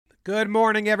Good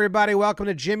morning, everybody. Welcome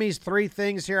to Jimmy's Three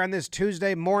Things here on this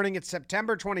Tuesday morning. It's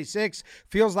September 26th.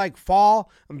 Feels like fall.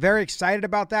 I'm very excited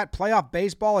about that. Playoff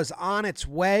baseball is on its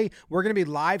way. We're going to be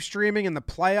live streaming in the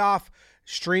Playoff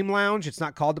Stream Lounge. It's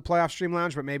not called the Playoff Stream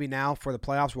Lounge, but maybe now for the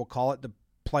playoffs we'll call it the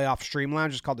Playoff Stream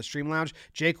Lounge. It's called the Stream Lounge.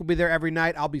 Jake will be there every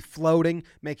night. I'll be floating,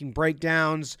 making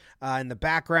breakdowns in the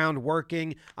background,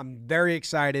 working. I'm very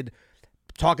excited.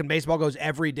 Talking Baseball goes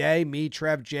every day. Me,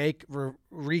 Trev, Jake,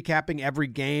 recapping every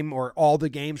game or all the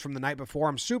games from the night before.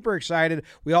 I'm super excited.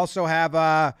 We also have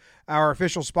our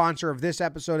official sponsor of this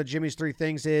episode of Jimmy's Three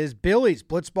Things is Billy's.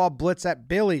 Blitzball Blitz at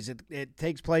Billy's. It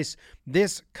takes place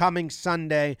this coming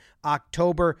Sunday,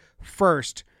 October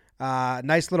 1st.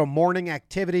 Nice little morning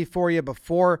activity for you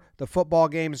before the football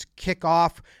games kick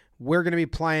off. We're going to be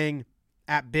playing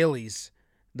at Billy's,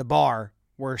 the bar.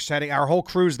 We're setting our whole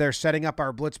crew's there, setting up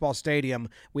our Blitzball Stadium.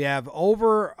 We have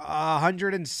over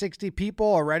 160 people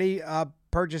already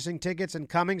purchasing tickets and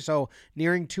coming, so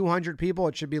nearing 200 people.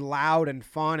 It should be loud and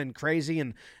fun and crazy,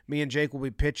 and me and Jake will be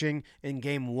pitching in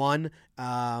game one.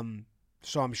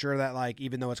 So I'm sure that, like,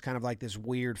 even though it's kind of like this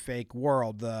weird fake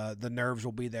world, the nerves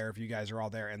will be there if you guys are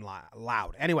all there and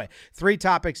loud. Anyway, 3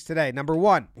 topics today. Number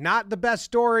 1, not the best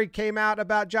story came out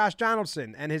about Josh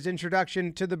Donaldson and his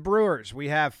introduction to the Brewers. We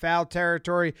have Foul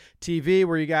Territory TV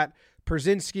where you got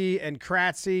Przynski and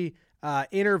Kratzy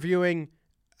interviewing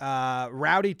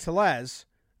Rowdy Tellez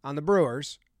on the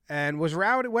Brewers. And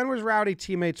when was Rowdy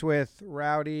teammates with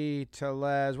Rowdy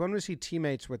Tellez? When was he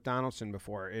teammates with Donaldson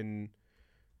before? In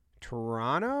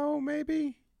Toronto,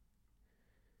 maybe?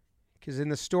 Because in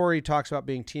the story, he talks about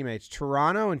being teammates.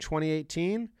 Toronto in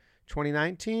 2018,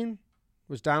 2019?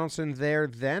 Was Donaldson there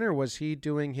then, or was he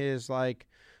doing his, like,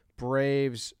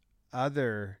 Braves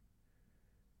other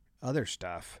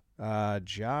stuff?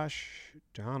 Josh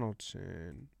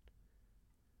Donaldson.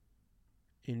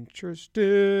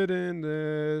 Interested in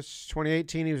this.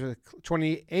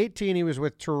 2018, he was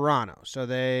with Toronto. So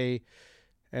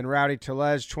and Rowdy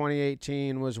Tellez,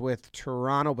 2018, was with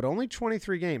Toronto, but only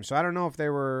 23 games. So I don't know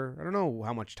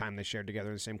how much time they shared together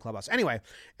in the same clubhouse. Anyway,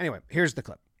 here's the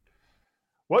clip.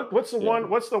 What's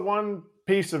the one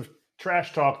piece of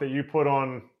trash talk that you put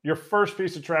on, your first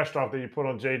piece of trash talk that you put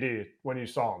on JD when you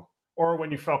saw him, or when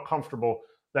you felt comfortable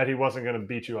that he wasn't going to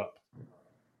beat you up?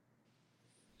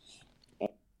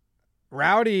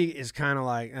 Rowdy is kind of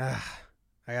like, I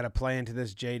got to play into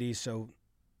this JD so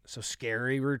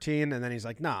scary routine, and then he's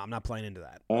like, no, I'm not playing into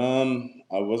that.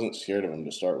 I wasn't scared of him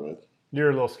to start with. You're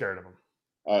a little scared of him.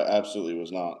 I absolutely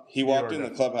was not. He walked in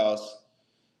the clubhouse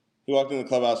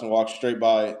and walked straight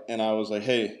by, and I was like,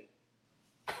 hey,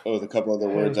 with a couple other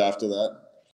words after that.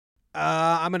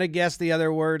 I'm going to guess the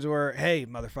other words were, hey,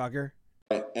 motherfucker.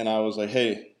 And I was like,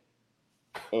 hey,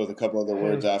 with a couple other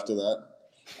words after that.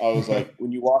 I was like,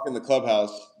 when you walk in the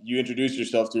clubhouse, you introduce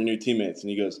yourself to your new teammates, and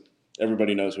he goes,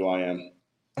 everybody knows who I am.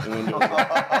 And then like, all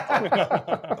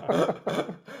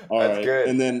That's right. good.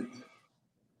 And then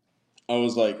I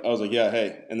was like, yeah,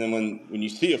 hey. And then when you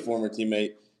see a former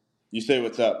teammate, you say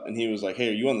what's up. And he was like, hey,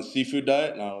 are you on the seafood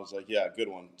diet? And I was like, yeah, good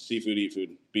one. Seafood, eat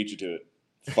food. Beat you to it.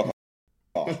 Fuck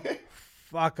off.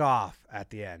 Fuck off at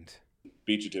the end.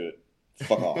 Beat you to it.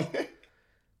 Fuck off.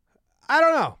 I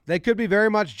don't know. They could be very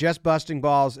much just busting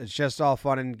balls. It's just all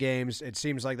fun and games. It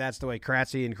seems like that's the way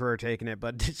Kratzy and crew are taking it,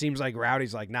 but it seems like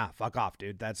Rowdy's like, nah, fuck off,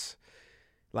 dude. That's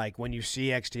like when you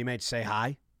see ex-teammates, say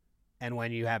hi, and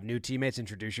when you have new teammates,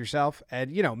 introduce yourself.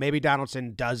 And, maybe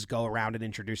Donaldson does go around and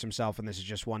introduce himself, and this is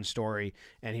just one story,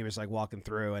 and he was like walking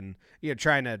through and,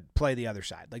 trying to play the other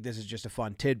side. Like, this is just a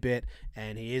fun tidbit,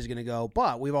 and he is going to go.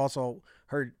 But we've also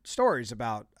heard stories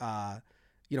about,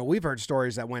 we've heard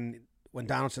stories that when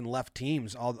Donaldson left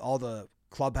teams, all the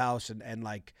clubhouse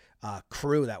and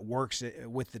crew that works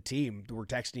with the team were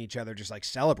texting each other just like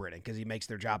celebrating because he makes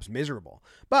their jobs miserable.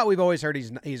 But we've always heard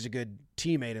he's a good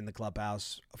teammate in the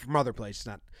clubhouse from other places.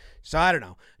 So I don't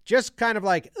know. Just kind of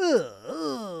like,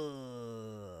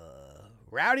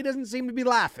 Rowdy doesn't seem to be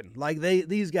laughing. Like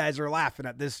these guys are laughing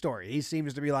at this story. He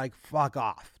seems to be like, fuck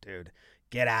off, dude.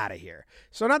 Get out of here.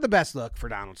 So not the best look for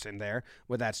Donaldson there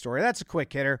with that story. That's a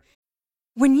quick hitter.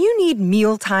 When you need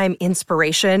mealtime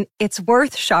inspiration, it's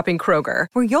worth shopping Kroger,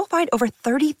 where you'll find over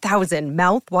 30,000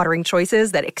 mouth-watering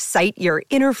choices that excite your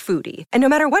inner foodie. And no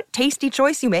matter what tasty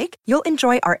choice you make, you'll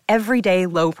enjoy our everyday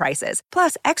low prices,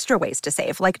 plus extra ways to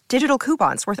save, like digital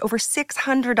coupons worth over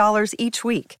 $600 each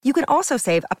week. You can also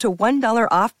save up to $1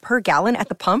 off per gallon at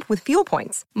the pump with fuel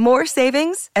points. More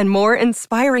savings and more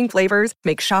inspiring flavors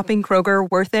make shopping Kroger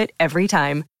worth it every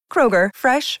time. Kroger,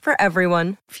 fresh for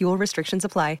everyone. Fuel restrictions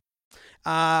apply.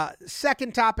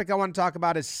 Second topic I want to talk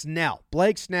about is Snell.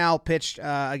 Blake Snell pitched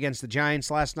against the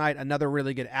Giants last night. Another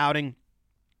really good outing.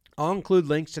 I'll include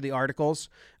links to the articles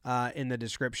in the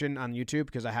description on YouTube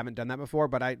because I haven't done that before,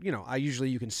 but I usually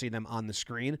you can see them on the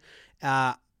screen.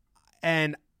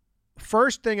 And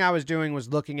first thing I was doing was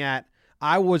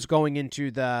I was going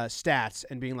into the stats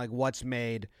and being like, what's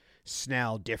made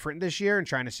Snell different this year, and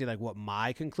trying to see like what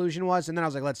my conclusion was. And then I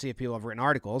was like, let's see if people have written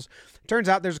articles. Turns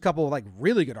out there's a couple of like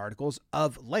really good articles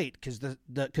of late because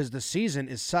the season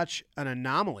is such an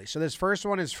anomaly. So this first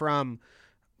one is from,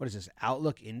 what is this,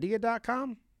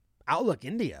 outlookindia.com? Outlook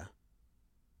India.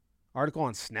 Article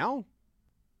on Snell?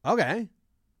 Okay.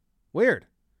 Weird.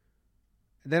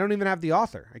 They don't even have the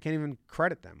author. I can't even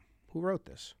credit them. Who wrote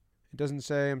this? It doesn't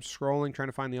say. I'm scrolling, trying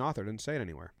to find the author. It didn't say it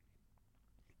anywhere.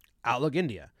 Outlook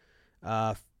India.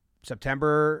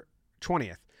 September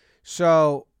 20th.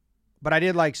 So, but I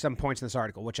did like some points in this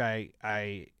article, which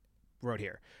I wrote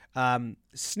here.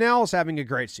 Snell's having a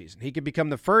great season. He could become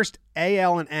the first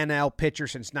AL and NL pitcher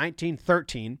since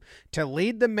 1913 to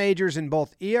lead the majors in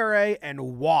both ERA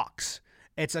and walks.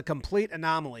 It's a complete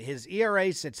anomaly. His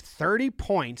ERA sits 30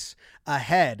 points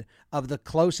ahead of the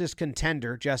closest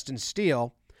contender, Justin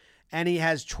Steele, and he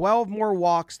has 12 more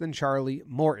walks than Charlie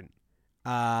Morton.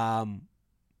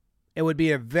 It would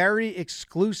be a very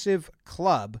exclusive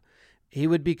club. He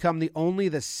would become only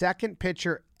the second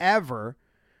pitcher ever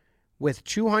with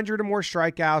 200 or more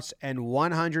strikeouts and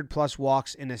 100 plus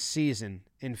walks in a season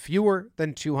in fewer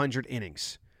than 200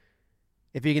 innings.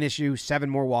 If he can issue 7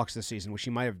 more walks this season, which he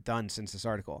might have done since this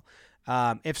article.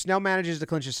 If Snell manages to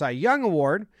clinch a Cy Young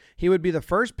Award, he would be the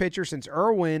first pitcher since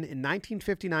Earl Wynn in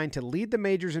 1959 to lead the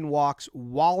majors in walks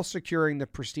while securing the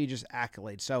prestigious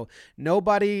accolade. So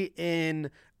nobody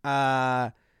in nobody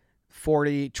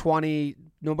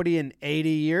in 80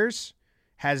 years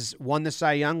has won the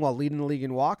Cy Young while leading the league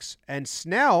in walks. And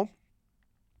Snell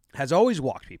has always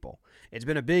walked people. It's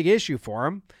been a big issue for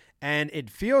him. And it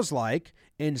feels like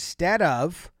instead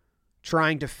of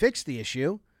trying to fix the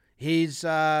issue, he's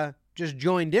just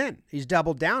joined in. He's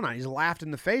doubled down on it. He's laughed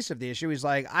in the face of the issue. He's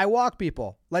like, I walk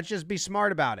people. Let's just be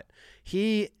smart about it.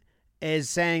 He is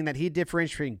saying that he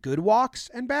differentiates between good walks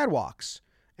and bad walks.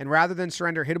 And rather than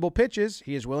surrender hittable pitches,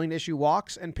 he is willing to issue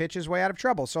walks and pitch his way out of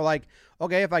trouble. So like,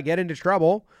 okay, if I get into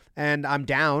trouble and I'm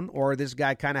down or this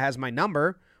guy kind of has my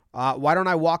number, why don't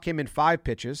I walk him in 5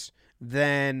 pitches,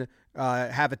 then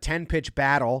have a 10-pitch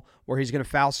battle where he's going to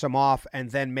foul some off and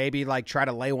then maybe like try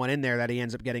to lay one in there that he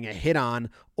ends up getting a hit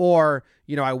on, or,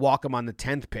 I walk him on the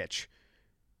 10th pitch.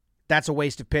 That's a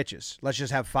waste of pitches. Let's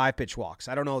just have 5-pitch walks.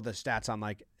 I don't know the stats on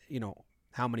like,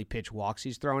 how many pitch walks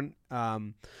he's throwing.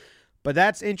 But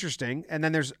that's interesting. And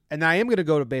then I am going to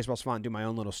go to Baseball Savant and do my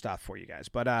own little stuff for you guys.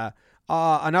 But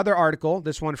another article,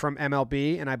 this one from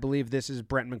MLB, and I believe this is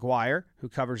Brent McGuire, who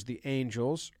covers the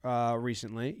Angels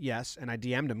recently. Yes, and I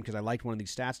DM'd him because I liked one of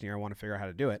these stats here. I want to figure out how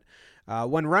to do it.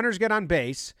 When runners get on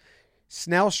base,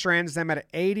 Snell strands them at an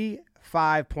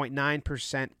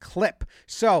 85.9% clip.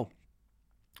 So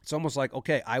it's almost like,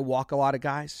 okay, I walk a lot of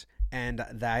guys, and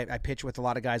I pitch with a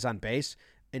lot of guys on base.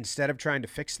 Instead of trying to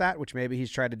fix that, which maybe he's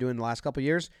tried to do in the last couple of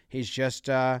years, he's just,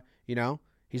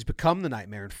 he's become the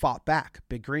nightmare and fought back,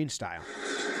 Big Green style.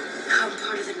 Become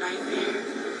part of the nightmare.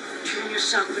 Turn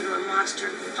yourself into a monster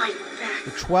and fight back.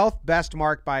 The 12th best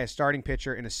mark by a starting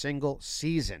pitcher in a single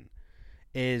season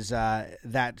is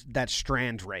that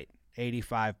strand rate,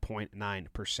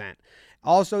 85.9%.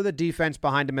 Also, the defense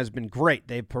behind him has been great.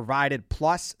 They've provided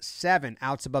 +7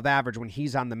 outs above average when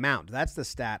he's on the mound. That's the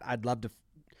stat I'd love to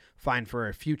find for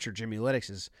a future Jimmy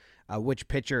Lytics is which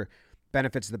pitcher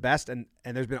benefits the best. And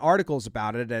there's been articles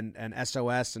about it and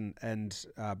SOS and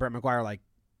Brent McGuire like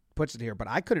puts it here, but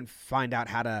I couldn't find out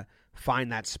how to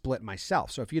find that split myself.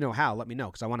 So if you know how, let me know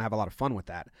because I want to have a lot of fun with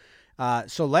that.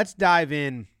 So let's dive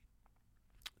in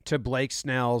to Blake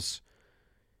Snell's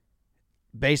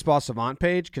Baseball Savant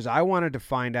page because I wanted to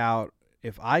find out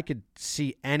if I could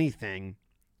see anything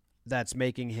that's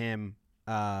making him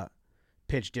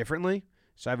pitch differently.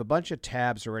 So I have a bunch of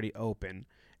tabs already open.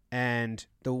 And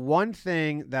the one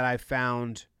thing that I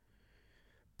found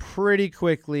pretty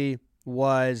quickly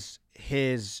was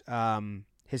his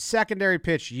secondary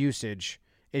pitch usage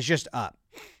is just up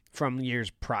from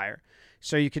years prior.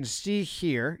 So you can see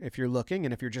here, if you're looking,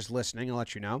 and if you're just listening, I'll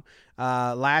let you know.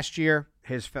 Last year,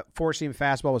 his four-seam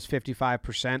fastball was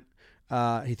 55%.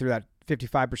 He threw that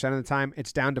 55% of the time.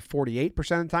 It's down to 48%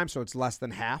 of the time, so it's less than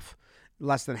half.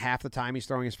 Less than half the time he's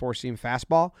throwing his four-seam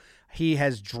fastball. He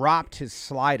has dropped his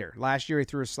slider. Last year he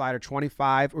threw his slider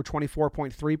 25 or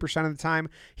 24.3% of the time.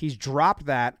 He's dropped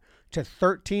that to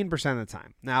 13% of the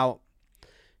time. Now,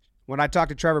 When I talked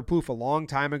to Trevor Plouffe a long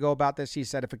time ago about this, he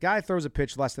said if a guy throws a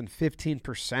pitch less than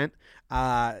 15%,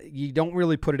 you don't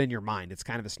really put it in your mind. It's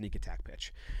kind of a sneak attack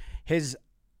pitch. His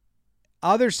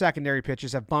other secondary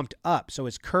pitches have bumped up. So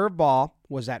his curveball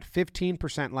was at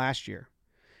 15% last year.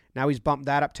 Now he's bumped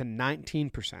that up to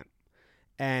 19%.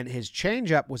 And his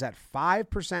changeup was at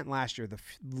 5% last year, the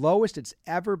lowest it's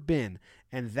ever been.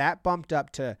 And that bumped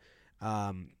up to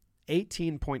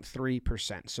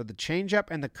 18.3%. So the changeup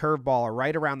and the curveball are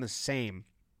right around the same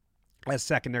as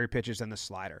secondary pitches and the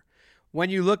slider. When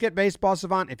you look at Baseball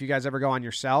Savant, if you guys ever go on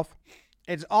yourself,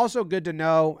 it's also good to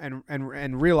know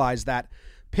and realize that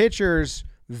pitchers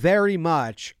very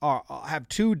much have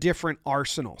two different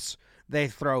arsenals. They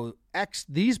throw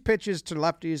these pitches to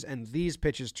lefties and these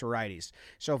pitches to righties.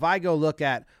 So if I go look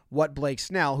at what Blake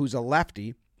Snell, who's a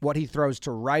lefty, what he throws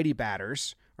to righty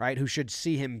batters, right, who should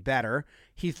see him better,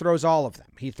 he throws all of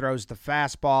them. He throws the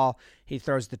fastball, he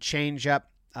throws the changeup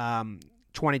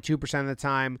 22% of the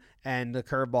time, and the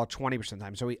curveball 20% of the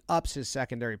time. So he ups his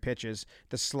secondary pitches.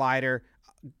 The slider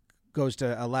goes to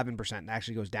 11% and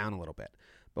actually goes down a little bit.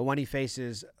 But when he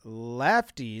faces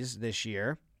lefties this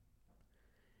year,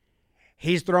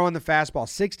 he's throwing the fastball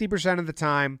 60% of the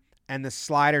time and the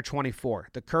slider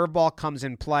 24%. The curveball comes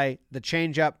in play. The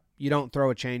changeup, you don't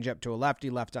throw a changeup to a lefty,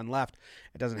 left on left.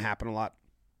 It doesn't happen a lot.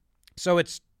 So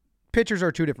pitchers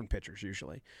are two different pitchers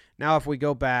usually. Now, if we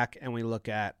go back and we look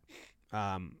at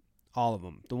all of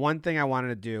them, the one thing I wanted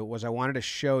to do was I wanted to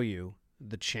show you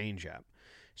the changeup.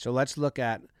 So let's look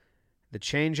at the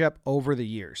changeup over the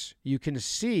years. You can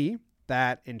see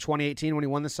that in 2018 when he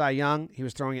won the Cy Young, he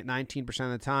was throwing it 19%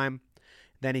 of the time.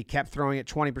 Then he kept throwing it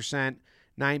 20%,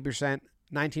 9%,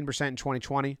 19% in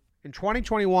 2020. In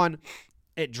 2021,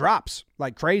 it drops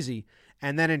like crazy.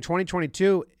 And then in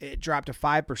 2022, it dropped to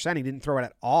 5%. He didn't throw it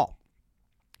at all.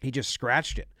 He just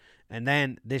scratched it. And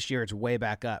then this year, it's way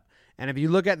back up. And if you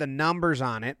look at the numbers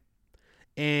on it,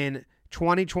 in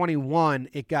 2021,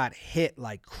 it got hit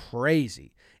like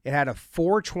crazy. It had a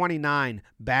 429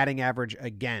 batting average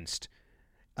against,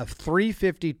 a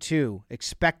 352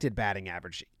 expected batting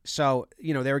average. So,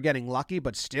 they were getting lucky,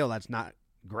 but still, that's not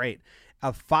great.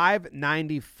 A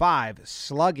 595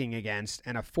 slugging against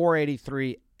and a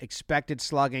 483 expected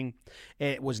slugging.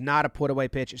 It was not a put-away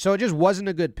pitch. So it just wasn't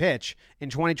a good pitch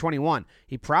in 2021.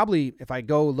 He probably, if I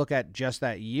go look at just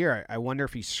that year, I wonder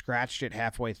if he scratched it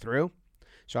halfway through.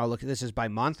 So I'll look at this as by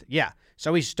month. Yeah.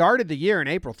 So he started the year in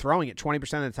April throwing it 20%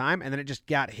 of the time, and then it just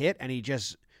got hit, and he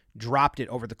just dropped it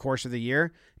over the course of the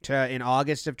year to in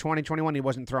August of 2021. He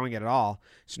wasn't throwing it at all.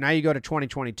 So now you go to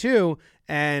 2022,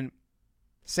 and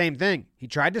same thing. He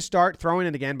tried to start throwing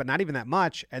it again, but not even that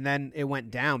much, and then it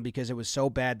went down because it was so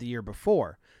bad the year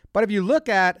before. But if you look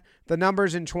at the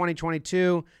numbers in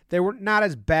 2022, they were not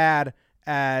as bad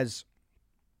as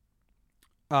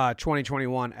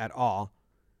 2021 at all.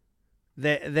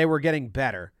 They were getting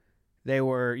better. They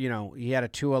were, he had a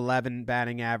 211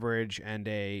 batting average and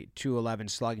a 211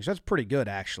 slugging. So that's pretty good,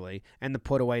 actually. And the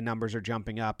put-away numbers are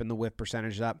jumping up and the whiff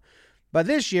percentage is up. But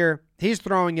this year, he's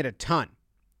throwing it a ton.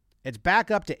 It's back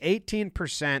up to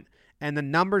 18%, and the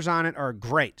numbers on it are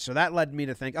great. So that led me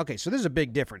to think, okay, so this is a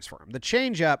big difference for him. The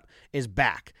changeup is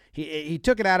back. He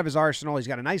took it out of his arsenal. He's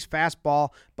got a nice fastball,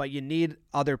 but you need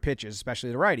other pitches,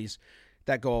 especially the righties,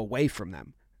 that go away from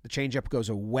them. The changeup goes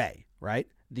away, right?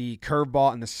 The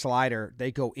curveball and the slider,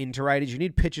 they go into righties. You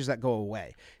need pitches that go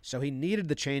away. So he needed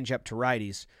the changeup to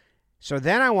righties. So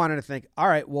then I wanted to think, all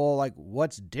right, well,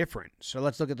 what's different? So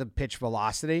let's look at the pitch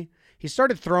velocity. He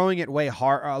started throwing it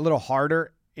a little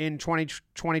harder in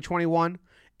 2021.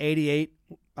 88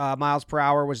 miles per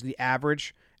hour was the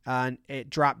average, and it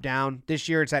dropped down. This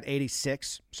year it's at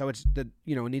 86, so it's it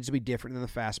needs to be different than the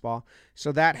fastball.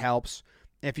 So that helps.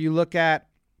 If you look at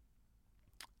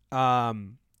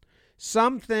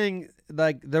something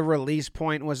like the release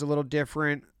point was a little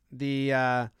different.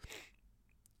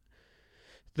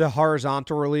 The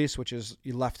horizontal release, which is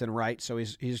left and right, so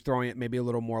he's throwing it maybe a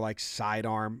little more like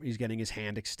sidearm. He's getting his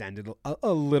hand extended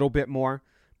a little bit more.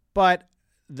 But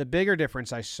the bigger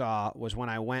difference I saw was when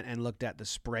I went and looked at the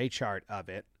spray chart of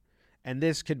it. And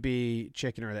this could be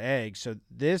chicken or the egg. So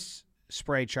this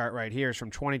spray chart right here is from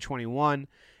 2021,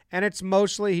 and it's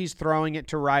mostly he's throwing it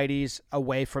to righties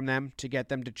away from them to get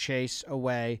them to chase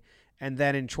away. And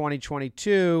then in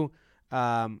 2022,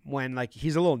 when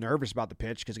he's a little nervous about the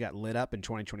pitch because it got lit up in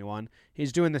 2021,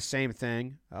 he's doing the same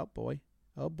thing. Oh boy.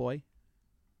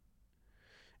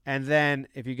 And then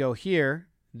if you go here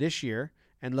this year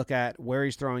and look at where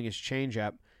he's throwing his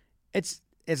changeup, it's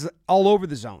all over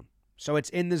the zone. So it's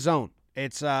in the zone.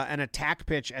 It's an attack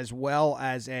pitch as well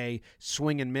as a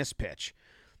swing and miss pitch,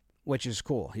 which is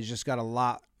cool. He's just got a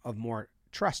lot of more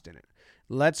trust in it.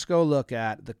 Let's go look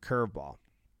at the curveball,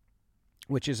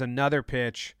 which is another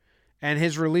pitch. And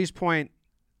his release point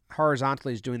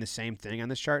horizontally is doing the same thing on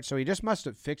this chart. So he just must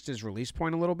have fixed his release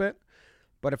point a little bit.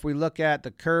 But if we look at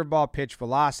the curveball pitch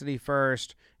velocity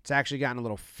first, it's actually gotten a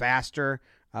little faster.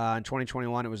 In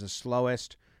 2021, it was the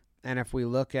slowest. And if we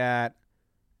look at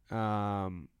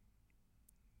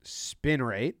spin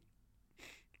rate,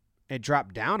 it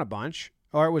dropped down a bunch.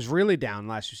 Or it was really down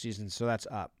last 2 seasons, so that's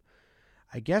up.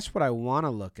 I guess what I want to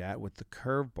look at with the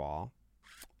curveball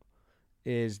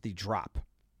is the drop.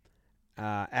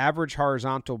 Average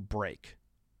horizontal break.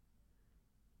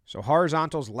 So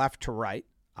horizontal's left to right,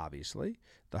 obviously,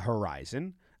 the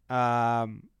horizon.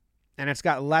 And it's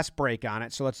got less break on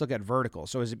it, so let's look at vertical.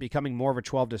 So is it becoming more of a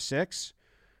 12-6?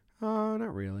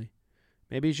 Not really.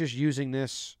 Maybe he's just using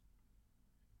this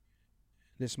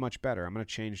much better. I'm going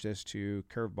to change this to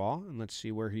curveball, and let's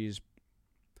see where he's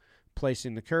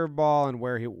placing the curveball and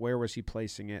where was he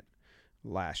placing it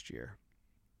last year.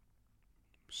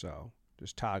 So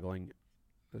just toggling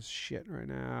this shit right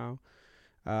now.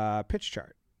 Pitch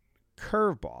chart.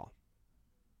 Curveball.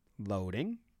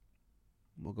 Loading.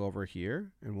 We'll go over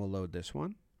here, and we'll load this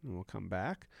one, and we'll come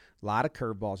back. A lot of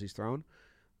curveballs he's thrown.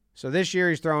 So this year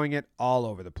he's throwing it all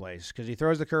over the place because he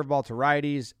throws the curveball to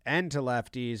righties and to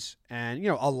lefties and,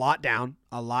 a lot down,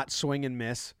 a lot swing and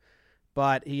miss.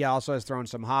 But he also has thrown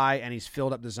some high, and he's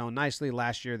filled up the zone nicely.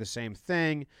 Last year, the same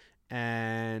thing.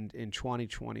 And in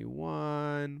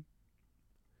 2021,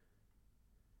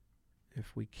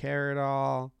 if we care at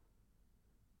all,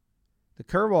 the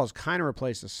curveball has kind of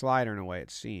replaced the slider in a way,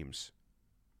 it seems.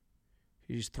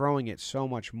 He's throwing it so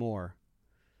much more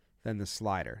than the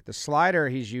slider. The slider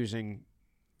he's using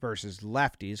versus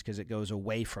lefties because it goes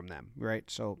away from them, right?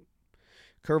 So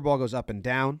curveball goes up and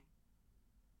down.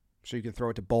 So you can throw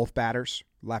it to both batters,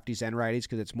 lefties and righties,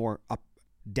 because it's more up,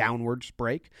 downwards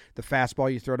break. The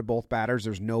fastball you throw to both batters,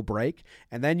 there's no break.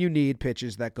 And then you need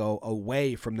pitches that go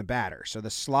away from the batter. So the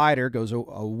slider goes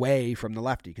away from the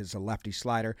lefty because it's a lefty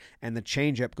slider, and the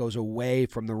changeup goes away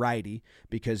from the righty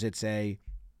because it's it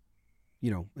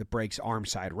breaks arm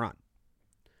side run.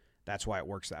 That's why it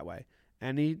works that way.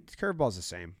 And the curveball's the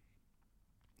same.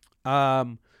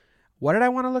 What did I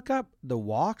want to look up? The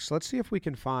walks? Let's see if we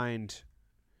can find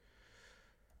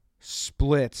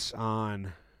splits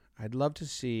on. I'd love to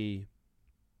see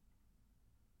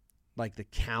like the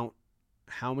count,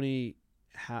 how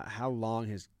long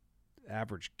his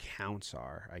average counts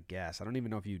are, I guess. I don't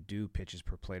even know if you do pitches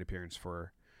per plate appearance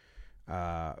for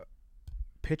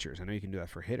pitchers. I know you can do that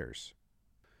for hitters.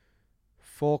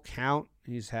 Full count,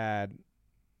 he's had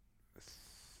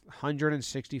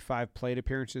 165 plate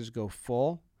appearances go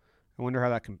full. I wonder how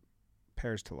that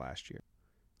compares to last year.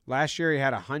 Last year, he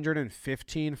had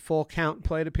 115 full count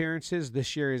plate appearances.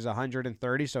 This year, he's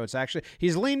 130. So it's actually,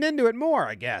 he's leaned into it more,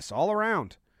 I guess, all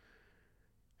around.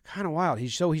 Kind of wild.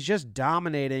 He's just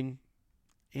dominating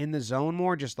in the zone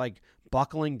more, just like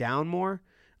buckling down more.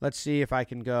 Let's see if I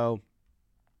can go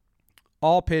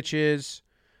all pitches.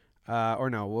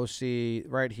 We'll see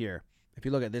right here. If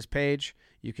you look at this page,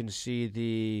 you can see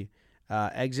the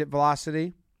exit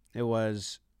velocity. It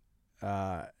was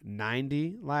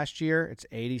 90 last year. It's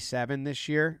 87 this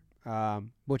year,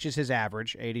 which is his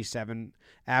average, 87.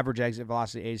 Average exit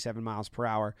velocity, 87 miles per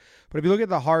hour. But if you look at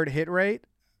the hard hit rate,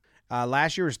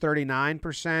 last year was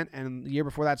 39%, and the year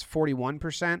before that's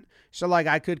 41%. So,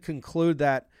 I could conclude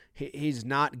that he's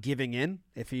not giving in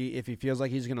if he feels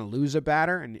like he's going to lose a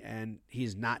batter, and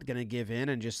he's not going to give in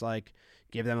and just,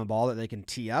 give them a ball that they can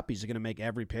tee up. He's going to make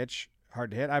every pitch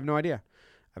hard to hit. I have no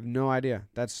idea.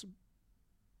 That's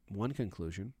one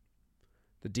conclusion.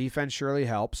 The defense surely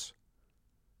helps.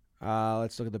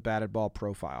 Let's look at the batted ball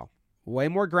profile. Way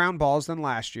more ground balls than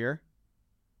last year.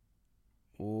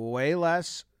 Way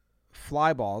less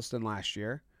fly balls than last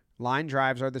year. Line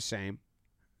drives are the same.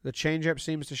 The changeup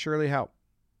seems to surely help.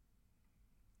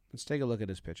 Let's take a look at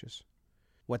his pitches.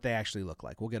 What they actually look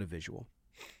like. We'll get a visual.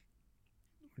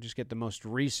 We'll just get the most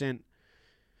recent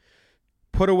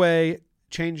put away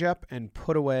changeup and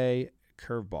put away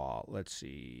curveball. Let's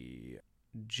see.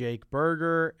 Jake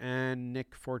Burger and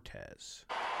Nick Fortes.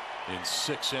 In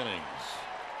 6 innings.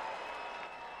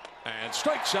 And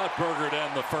strikes out Burger to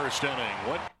end the first inning.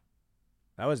 What?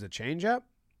 That was the changeup?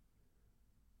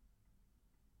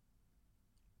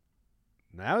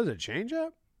 That was a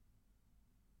changeup?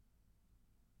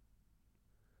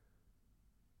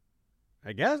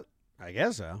 I guess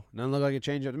so. Doesn't look like a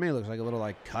changeup to me. It looks like a little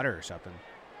cutter or something.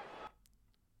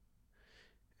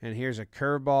 And here's a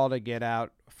curveball to get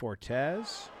out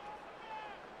Fortes.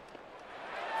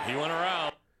 He went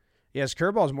around. Yes,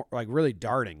 curveball is more really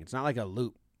darting. It's not like a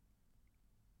loop.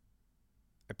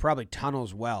 It probably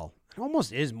tunnels well. It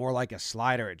almost is more like a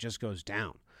slider. It just goes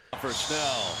down. For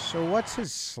Snell. So what's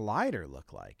his slider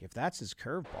look like if that's his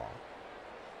curveball?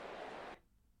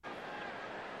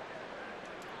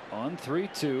 On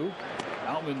 3-2,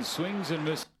 Outman swings and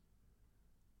misses.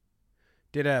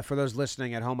 For those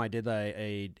listening at home, I did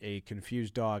a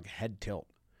confused dog head tilt.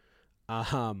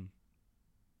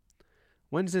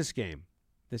 When's this game?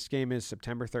 This game is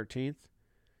September 13th.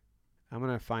 I'm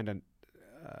going to find a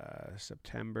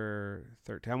September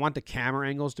 13th. I want the camera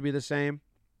angles to be the same.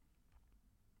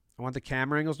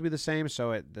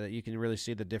 So that you can really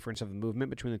see the difference of the movement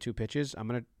between the two pitches. I'm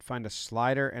going to find a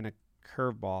slider and a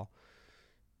curveball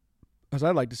because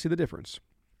I'd like to see the difference.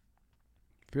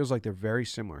 Feels like they're very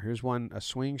similar. Here's one, a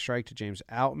swing strike to James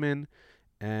Outman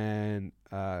and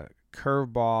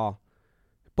curveball,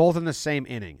 both in the same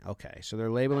inning. Okay, so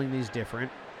they're labeling these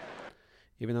different,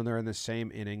 even though they're in the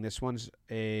same inning. This one's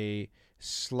a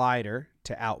slider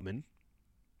to Outman.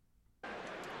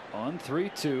 On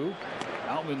 3-2,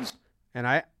 Outman's. And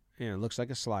it looks like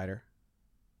a slider.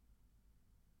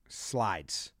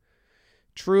 Slides.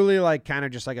 Truly like kind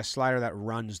of just like a slider that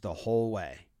runs the whole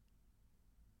way.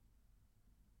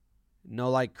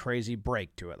 No like crazy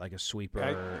break to it, like a sweeper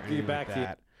or anything like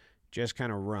that. Just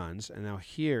kind of runs. And now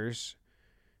here's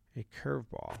a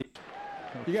curveball.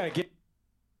 You got to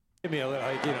give me a little,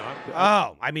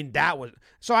 that was...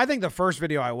 So I think the first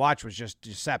video I watched was just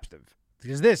deceptive.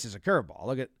 Because this is a curveball.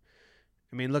 Look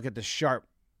at the sharp...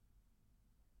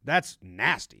 That's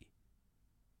nasty.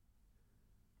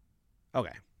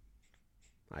 Okay.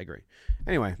 I agree.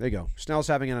 Anyway, there you go. Snell's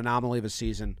having an anomaly of a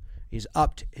season. He's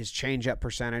upped his changeup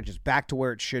percentage. It's back to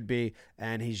where it should be,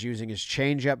 and he's using his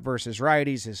changeup versus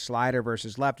righties, his slider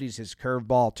versus lefties, his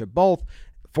curveball to both,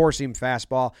 four-seam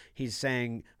fastball. He's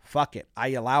saying, fuck it. I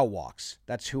allow walks.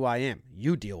 That's who I am.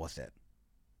 You deal with it.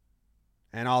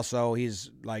 And also,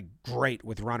 he's like great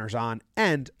with runners on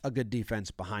and a good defense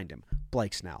behind him.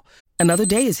 Blake Snell. Another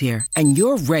day is here, and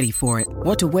you're ready for it.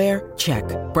 What to wear? Check.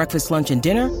 Breakfast, lunch, and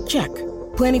dinner? Check.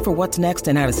 Planning for what's next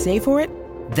and how to save for it?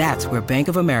 That's where Bank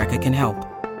of America can help.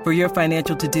 For your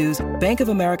financial to-dos, Bank of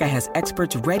America has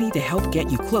experts ready to help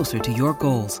get you closer to your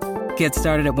goals. Get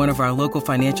started at one of our local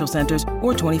financial centers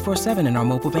or 24/7 in our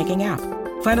mobile banking app.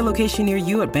 Find a location near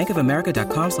you at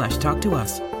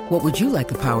bankofamerica.com/talktous. What would you like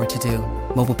the power to do?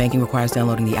 Mobile banking requires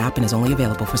downloading the app and is only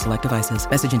available for select devices.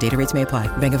 Message and data rates may apply.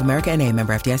 Bank of America N.A.,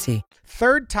 member FDIC.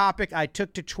 Third topic I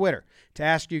took to Twitter to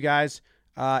ask you guys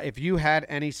if you had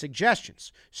any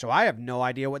suggestions. So I have no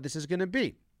idea what this is going to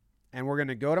be. And we're going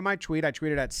to go to my tweet. I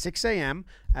tweeted at 6 a.m.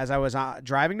 as I was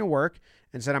driving to work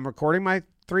and said, I'm recording my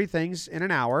 3 things in an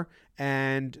hour.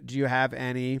 And do you have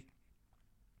any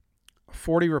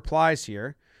 40 replies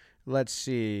here? Let's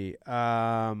see.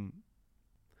 I'm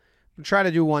try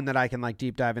to do one that I can like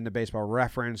deep dive into Baseball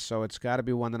Reference. So it's got to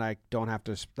be one that I don't have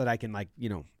to, that I can like,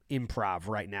 improv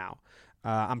right now.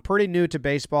 I'm pretty new to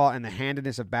baseball, and the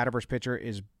handedness of batter versus pitcher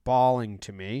is balling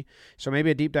to me. So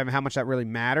maybe a deep dive in how much that really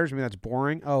matters. Maybe that's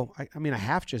boring. Oh, I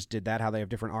half just did that, how they have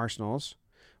different arsenals.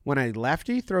 When a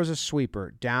lefty throws a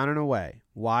sweeper down and away,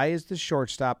 why is the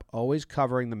shortstop always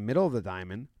covering the middle of the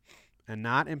diamond and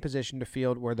not in position to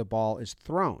field where the ball is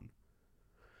thrown,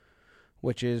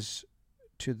 which is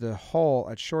to the hole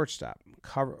at shortstop?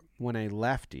 When a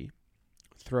lefty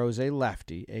throws a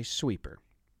sweeper.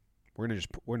 We're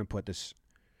gonna put this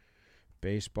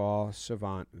Baseball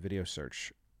Savant video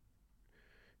search.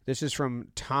 This is from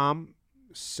Tom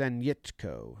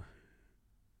Senyitko.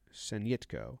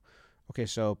 Okay,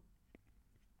 so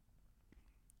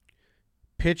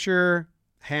pitcher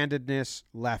handedness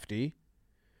lefty.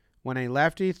 When a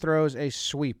lefty throws a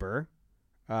sweeper,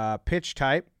 pitch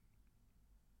type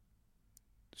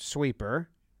sweeper,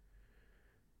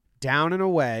 down and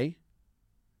away.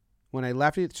 When a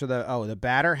lefty, so the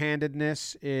batter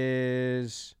handedness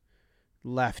is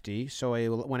lefty. So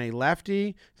when a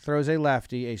lefty throws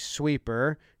a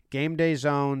sweeper, game day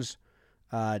zones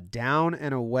down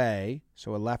and away.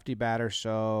 So a lefty batter,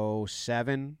 so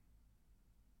 7.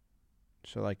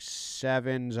 So like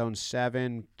 7, zone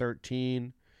 7,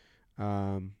 13.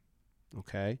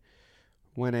 Okay.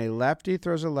 When a lefty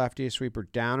throws a sweeper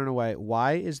down and away,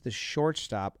 why is the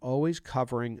shortstop always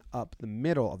covering up the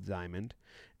middle of the diamond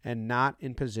and not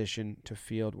in position to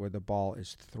field where the ball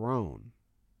is thrown,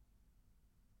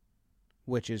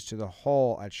 which is to the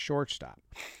hole at shortstop?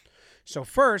 So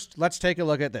first, let's take a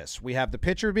look at this. We have the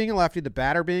pitcher being a lefty, the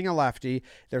batter being a lefty.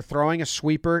 They're throwing a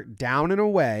sweeper down and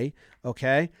away,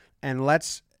 okay? And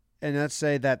let's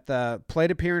say that the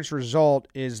plate appearance result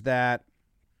is that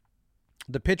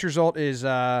the pitch result is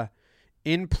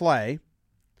in play,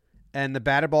 and the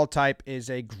batted ball type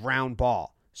is a ground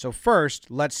ball. So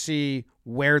first, let's see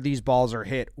where these balls are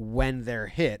hit when they're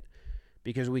hit,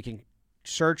 because we can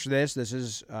search this. This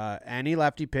is any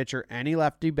lefty pitcher, any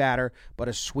lefty batter, but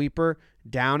a sweeper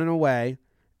down and away.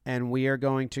 And we are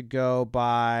going to go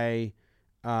by,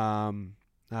 you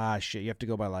have to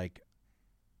go by like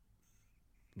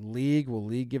league. Will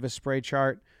league give a spray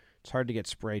chart? It's hard to get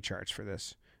spray charts for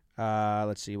this.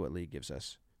 Let's see what league gives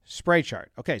us. Spray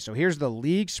chart. Okay, so here's the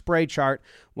league spray chart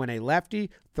when a lefty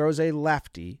throws a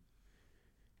lefty.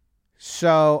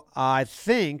 So I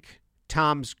think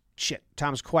Tom's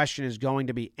question is going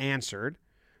to be answered.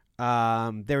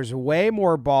 There's way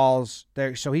more balls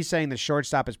there. So he's saying the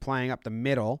shortstop is playing up the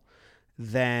middle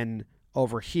than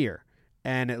over here.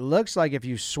 And it looks like if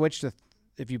you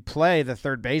play the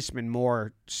third baseman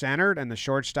more centered and the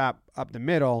shortstop up the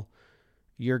middle,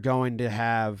 you're going to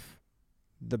have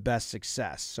the best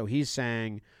success. So he's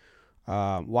saying,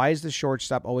 why is the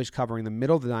shortstop always covering the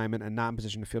middle of the diamond and not in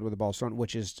position to field where the ball is thrown,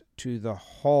 which is to the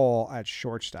hole at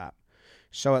shortstop?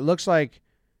 So it looks like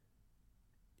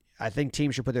I think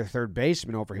teams should put their third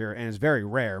baseman over here, and it's very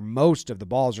rare. Most of the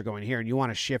balls are going here, and you want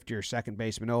to shift your second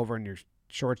baseman over and your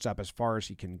shortstop as far as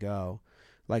he can go.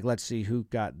 Like, let's see who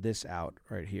got this out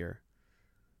right here.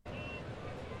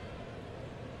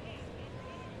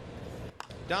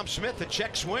 Dom Smith, the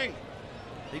check swing.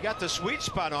 He got the sweet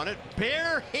spot on it.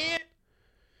 Bare hand.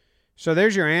 So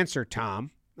there's your answer,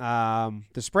 Tom.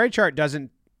 The spray chart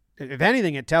doesn't, if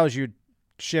anything, it tells you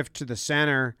shift to the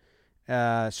center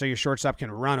so your shortstop can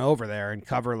run over there and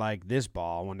cover like this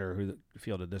ball. I wonder who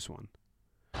fielded this one.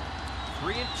 3-2.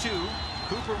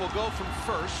 Cooper will go from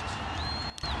first.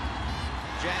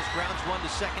 Jazz grounds one to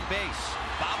second base.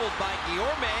 Bobbled by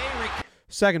Guillorme.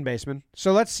 Second baseman.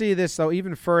 So let's see this, though,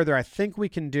 even further. I think we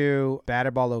can do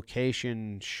batted ball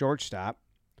location shortstop,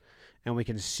 and we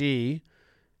can see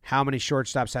how many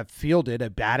shortstops have fielded a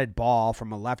batted ball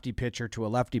from a lefty pitcher to a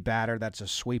lefty batter that's a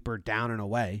sweeper down and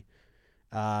away.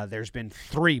 There's been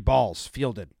 3 balls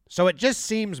fielded. So it just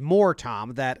seems more,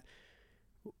 Tom, that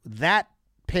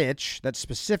pitch, that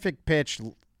specific pitch,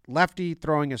 lefty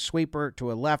throwing a sweeper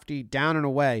to a lefty down and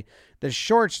away, the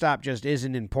shortstop just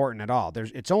isn't important at all.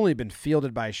 It's only been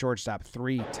fielded by a shortstop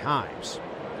 3 times.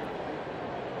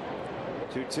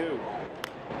 2-2.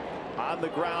 On the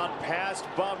ground, past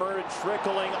Bummer,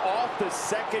 trickling off the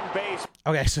second base.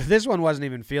 Okay, so this one wasn't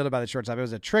even fielded by the shortstop. It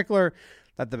was a trickler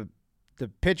that the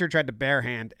pitcher tried to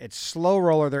barehand. It's slow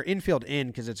roller. They're infield in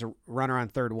because it's a runner on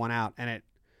third, 1 out, and it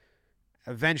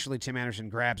eventually Tim Anderson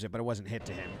grabs it, but it wasn't hit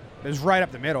to him. It was right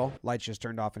up the middle. Lights just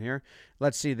turned off in here.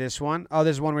 Let's see this one. Oh,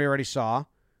 this is one we already saw.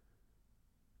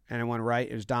 And it went right.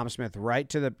 It was Dom Smith right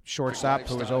to the shortstop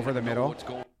who was over the middle.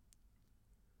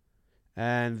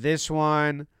 And this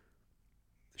one,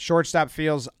 shortstop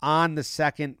fields on the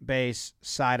second base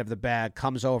side of the bag,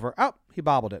 comes over. Oh, he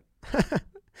bobbled it.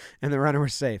 And the runner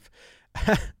was safe.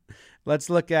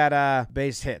 Let's look at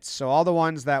base hits. So all the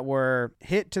ones that were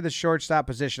hit to the shortstop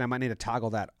position, I might need to toggle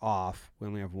that off. We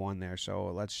only have 1 there,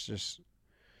 so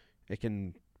it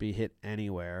can be hit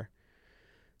anywhere.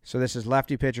 So this is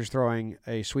lefty pitchers throwing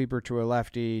a sweeper to a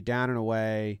lefty, down and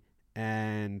away,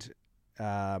 and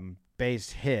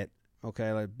base hit.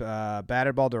 Okay, like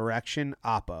batted ball direction,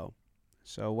 oppo.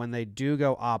 So when they do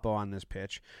go oppo on this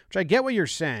pitch, which I get what you're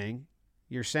saying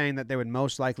that they would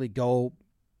most likely go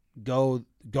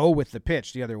with the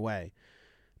pitch the other way.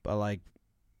 But, like,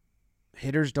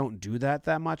 hitters don't do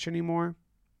that much anymore.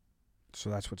 So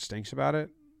that's what stinks about it.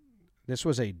 This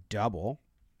was a double.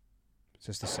 Is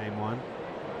this the same one?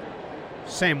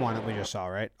 Same one that we just saw,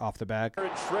 right? Off the bag.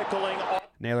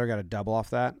 Naylor got a double off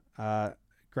that.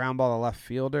 Ground ball to left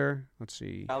fielder. Let's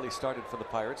see. Ali started for the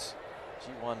Pirates.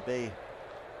 G1 Bay.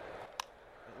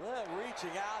 Reaching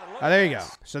out. Oh, there you go.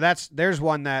 So there's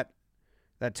one that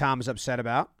Tom's upset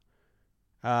about.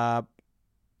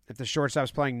 If the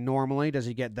shortstop's playing normally, does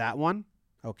he get that one?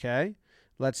 Okay.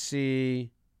 Let's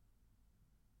see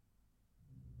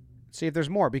if there's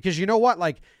more. Because you know what?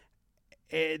 Like,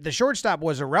 the shortstop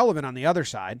was irrelevant on the other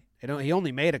side. He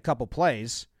only made a couple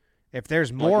plays. If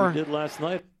there's more, like he did last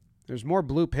night. There's more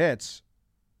bloop hits.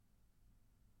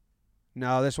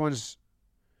 No, this one's.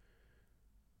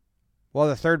 Well,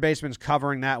 the third baseman's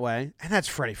covering that way. And that's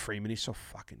Freddie Freeman. He's so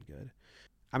fucking good.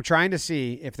 I'm trying to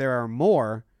see if there are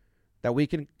more that we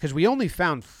can, because we only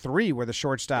found 3 where the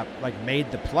shortstop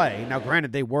made the play. Now,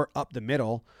 granted, they were up the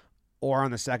middle or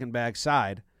on the second bag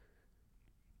side.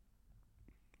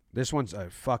 This one's a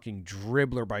fucking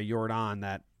dribbler by Jordan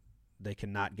that they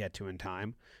cannot get to in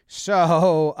time.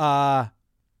 So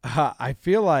I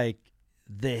feel like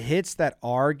the hits that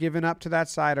are given up to that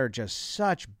side are just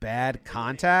such bad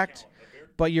contact.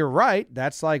 But you're right.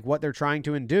 That's like what they're trying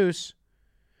to induce.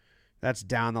 That's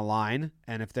down the line.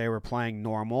 And if they were playing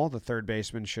normal, the third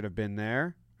baseman should have been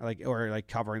there, or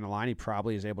covering the line. He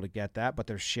probably is able to get that, but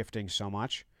they're shifting so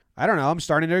much. I don't know. I'm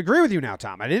starting to agree with you now,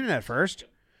 Tom. I didn't at first.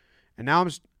 And now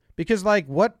because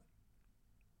what?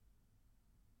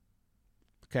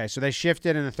 Okay, so they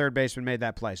shifted and the third baseman made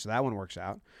that play, so that one works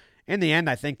out. In the end,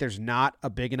 I think there's not a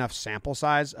big enough sample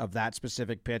size of that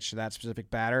specific pitch to that specific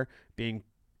batter being.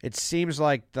 It seems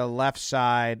like the left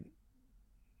side,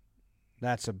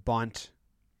 that's a bunt.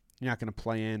 You're not going to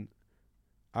play in.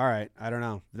 All right, I don't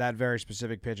know. That very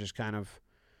specific pitch is kind of,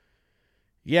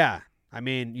 yeah. I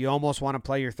mean, you almost want to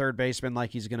play your third baseman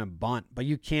like he's going to bunt, but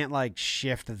you can't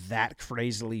shift that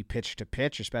crazily pitch to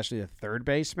pitch, especially the third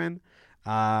baseman.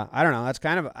 I don't know. That's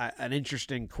kind of an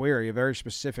interesting query, a very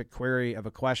specific query of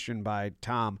a question by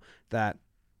Tom that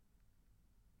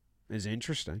is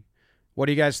interesting. What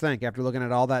do you guys think after looking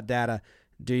at all that data?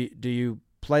 Do you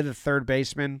play the third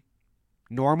baseman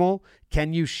normal?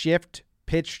 Can you shift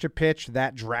pitch to pitch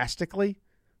that drastically?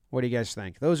 What do you guys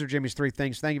think? Those are Jimmy's 3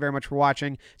 things. Thank you very much for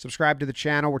watching. Subscribe to the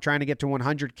channel. We're trying to get to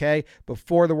 100K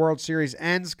before the World Series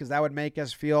ends because that would make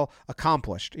us feel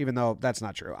accomplished, even though that's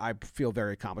not true. I feel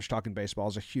very accomplished. Talking baseball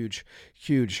is a huge,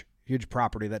 huge, huge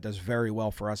property that does very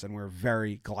well for us, and we're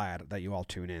very glad that you all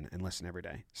tune in and listen every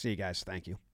day. See you guys. Thank you.